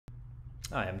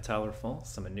Hi, I'm Tyler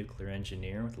False. I'm a nuclear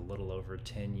engineer with a little over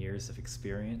 10 years of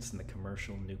experience in the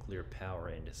commercial nuclear power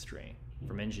industry,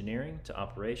 from engineering to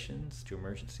operations to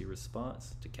emergency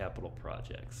response to capital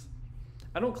projects.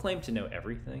 I don't claim to know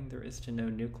everything there is to know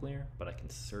nuclear, but I can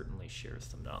certainly share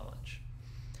some knowledge.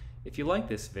 If you like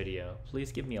this video,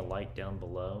 please give me a like down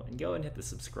below and go ahead and hit the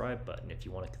subscribe button if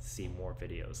you want to see more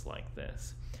videos like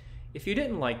this. If you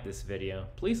didn't like this video,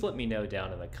 please let me know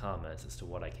down in the comments as to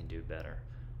what I can do better.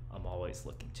 I'm always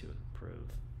looking to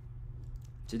improve.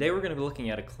 Today we're going to be looking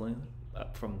at a clip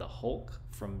from The Hulk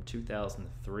from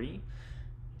 2003,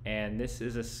 and this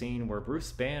is a scene where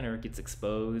Bruce Banner gets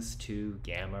exposed to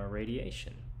gamma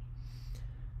radiation.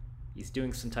 He's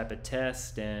doing some type of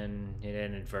test and it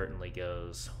inadvertently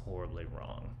goes horribly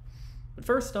wrong. But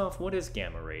first off, what is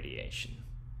gamma radiation?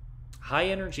 High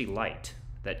energy light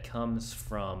that comes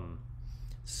from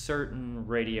certain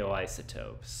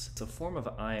radioisotopes. It's a form of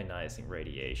ionizing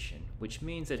radiation, which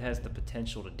means it has the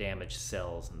potential to damage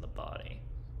cells in the body.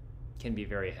 It can be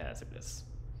very hazardous,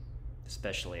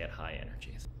 especially at high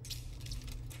energies.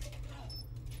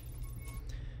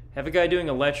 Have a guy doing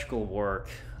electrical work.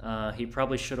 He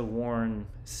probably should have worn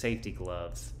safety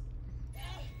gloves.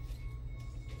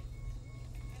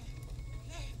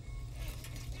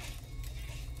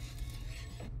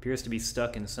 Appears to be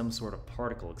stuck in some sort of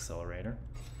particle accelerator.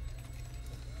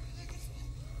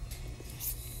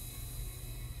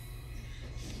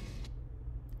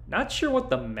 Not sure what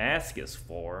the mask is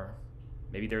for.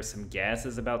 Maybe there's some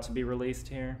gases about to be released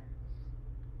here.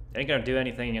 It ain't gonna do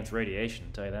anything against radiation,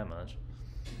 I'll tell you that much.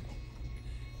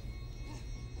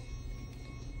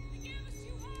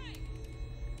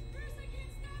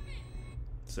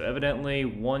 So evidently,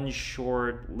 one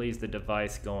short leaves the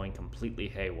device going completely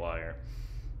haywire.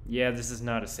 Yeah, this is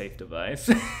not a safe device.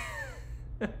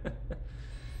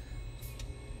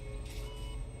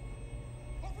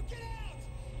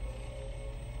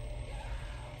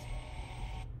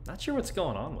 Not sure what's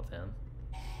going on with him.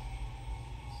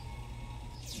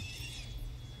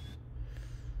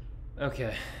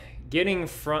 Okay, getting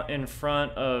in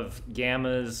front of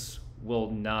gammas will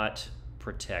not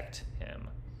protect him.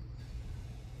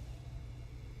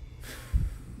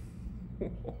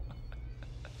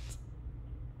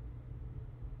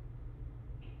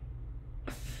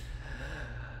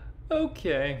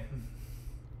 Okay,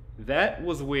 that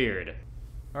was weird.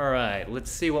 Alright,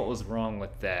 let's see what was wrong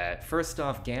with that. First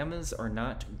off, gammas are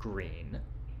not green.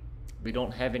 We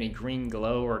don't have any green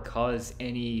glow or cause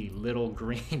any little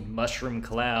green mushroom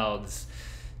clouds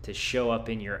to show up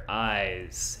in your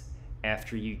eyes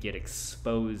after you get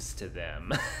exposed to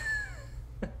them.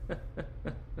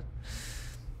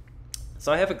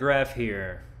 So I have a graph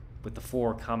here with the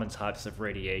 4 common types of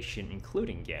radiation,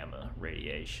 including gamma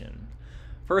radiation.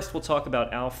 First, we'll talk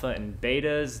about alpha and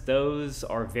betas. Those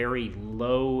are very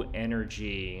low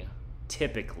energy,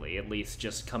 typically, at least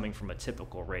just coming from a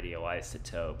typical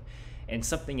radioisotope. And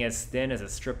something as thin as a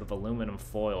strip of aluminum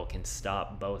foil can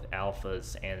stop both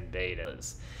alphas and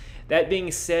betas. That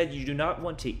being said, you do not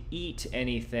want to eat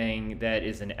anything that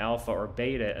is an alpha or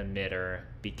beta emitter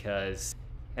because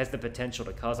it has the potential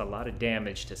to cause a lot of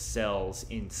damage to cells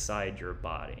inside your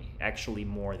body. Actually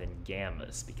more than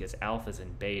gammas, because alphas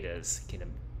and betas can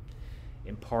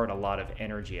impart a lot of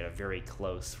energy at a very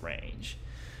close range.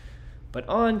 But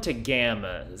on to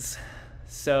gammas.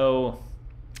 So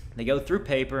they go through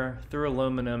paper, through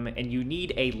aluminum, and you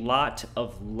need a lot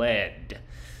of lead.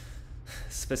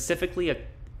 Specifically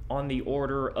on the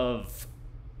order of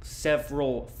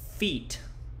several feet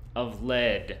of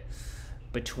lead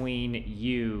between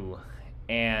you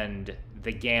and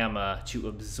the gamma to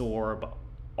absorb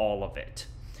all of it.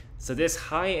 So this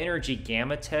high energy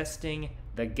gamma testing,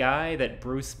 the guy that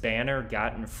Bruce Banner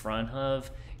got in front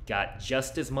of got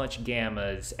just as much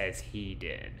gammas as he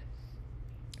did.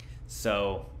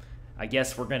 So I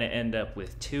guess we're gonna end up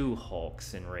with 2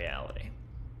 Hulks in reality.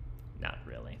 Not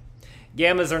really.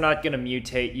 Gammas are not gonna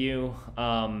mutate you.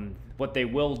 What they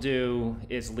will do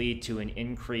is lead to an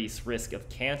increased risk of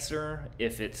cancer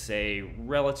if it's a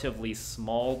relatively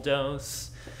small dose.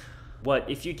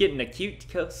 If you get an acute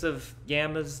dose of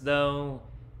gammas, though,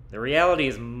 the reality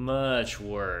is much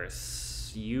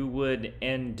worse. You would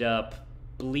end up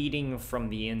bleeding from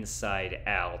the inside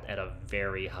out at a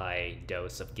very high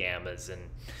dose of gammas. And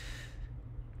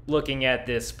looking at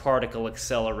this particle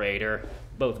accelerator,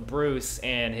 both Bruce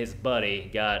and his buddy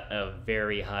got a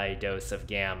very high dose of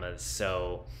gammas,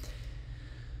 so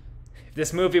if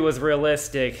this movie was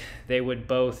realistic, they would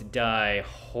both die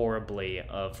horribly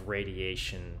of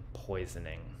radiation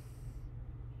poisoning.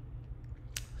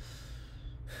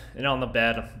 And on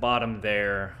the bottom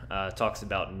there, talks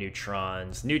about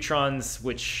neutrons. Neutrons,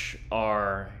 which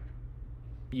are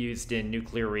used in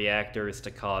nuclear reactors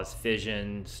to cause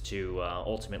fissions to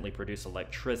ultimately produce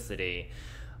electricity.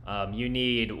 You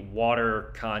need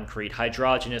water, concrete,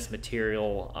 hydrogenous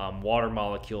material. Water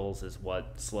molecules is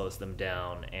what slows them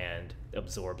down and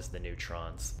absorbs the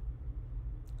neutrons.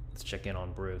 Let's check in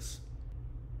on Bruce.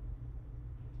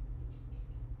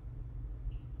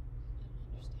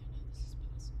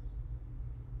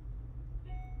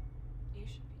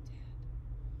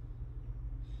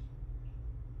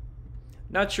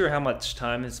 Not sure how much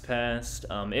time has passed.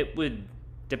 It would,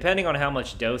 depending on how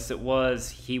much dose it was,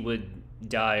 he would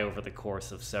die over the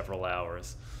course of several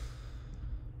hours.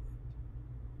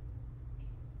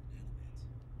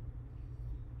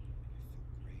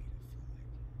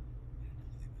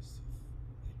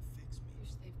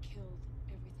 They've killed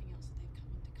everything else that they've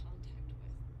come into contact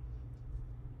with.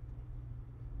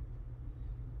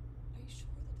 Are you sure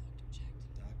the doctor checked?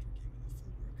 The doctor gave me the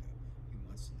full workup. He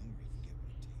wants to know where he can get what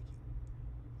I'm taking.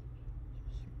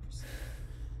 I'm 100%.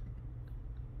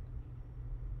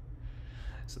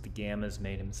 So the gammas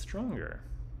made him stronger.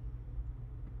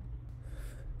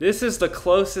 This is the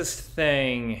closest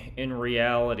thing in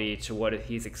reality to what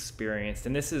he's experienced,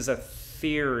 and this is a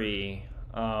theory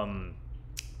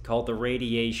called the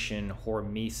radiation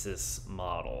hormesis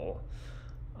model.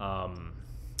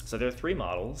 So there are three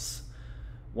models.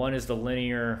 One is the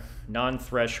linear,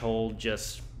 non-threshold,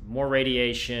 just more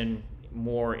radiation,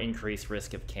 more increased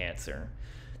risk of cancer.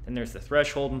 Then there's the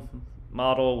threshold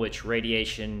model, which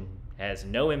radiation has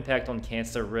no impact on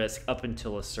cancer risk up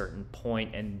until a certain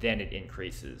point, and then it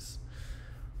increases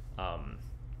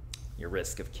your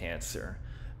risk of cancer.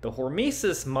 The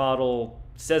hormesis model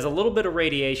says a little bit of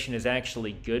radiation is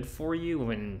actually good for you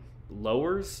and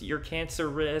lowers your cancer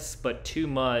risk, but too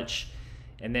much,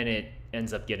 and then it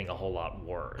ends up getting a whole lot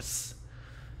worse.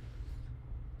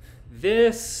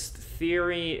 This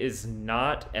theory is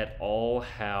not at all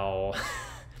how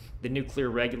the Nuclear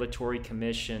Regulatory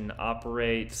Commission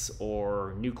operates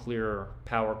or nuclear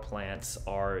power plants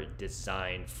are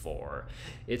designed for.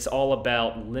 It's all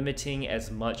about limiting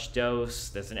as much dose.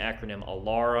 There's an acronym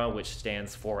ALARA, which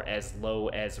stands for as low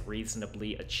as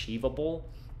reasonably achievable.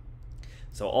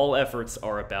 So all efforts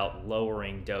are about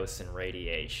lowering dose and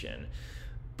radiation.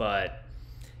 But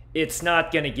it's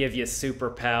not going to give you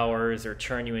superpowers or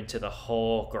turn you into the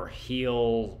Hulk or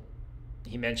heal.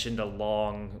 He mentioned a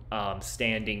long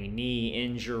standing knee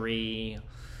injury.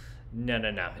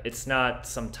 No. It's not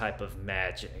some type of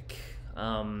magic.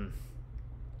 I've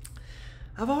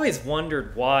always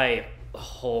wondered why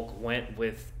Hulk went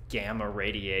with gamma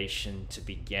radiation to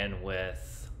begin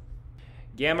with.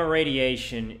 Gamma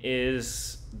radiation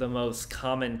is the most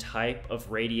common type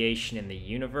of radiation in the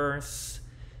universe.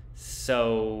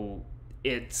 So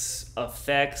its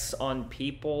effects on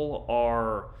people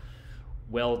are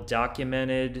well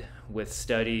documented with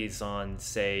studies on,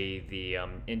 say, the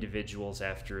individuals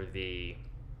after the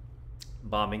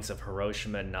bombings of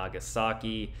Hiroshima and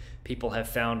Nagasaki. People have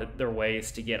found their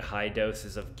ways to get high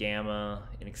doses of gamma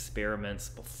in experiments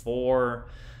before.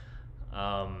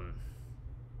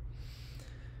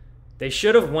 They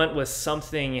should have went with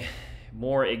something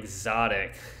more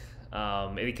exotic.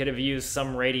 They could have used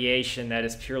some radiation that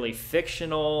is purely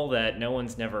fictional, that no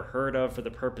one's never heard of for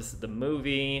the purpose of the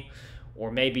movie, or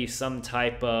maybe some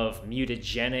type of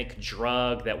mutagenic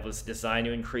drug that was designed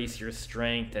to increase your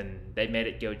strength and they made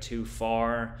it go too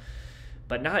far.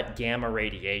 But not gamma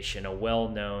radiation, a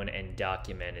well-known and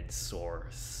documented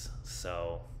source.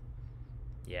 So,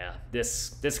 yeah,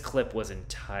 this clip was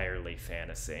entirely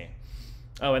fantasy.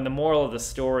 Oh, and the moral of the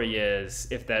story is,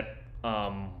 if that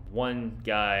one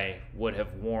guy would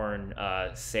have worn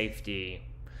safety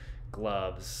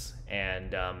gloves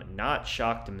and not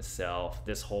shocked himself,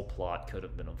 this whole plot could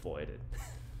have been avoided.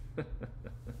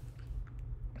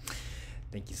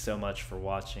 Thank you so much for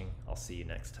watching. I'll see you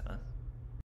next time.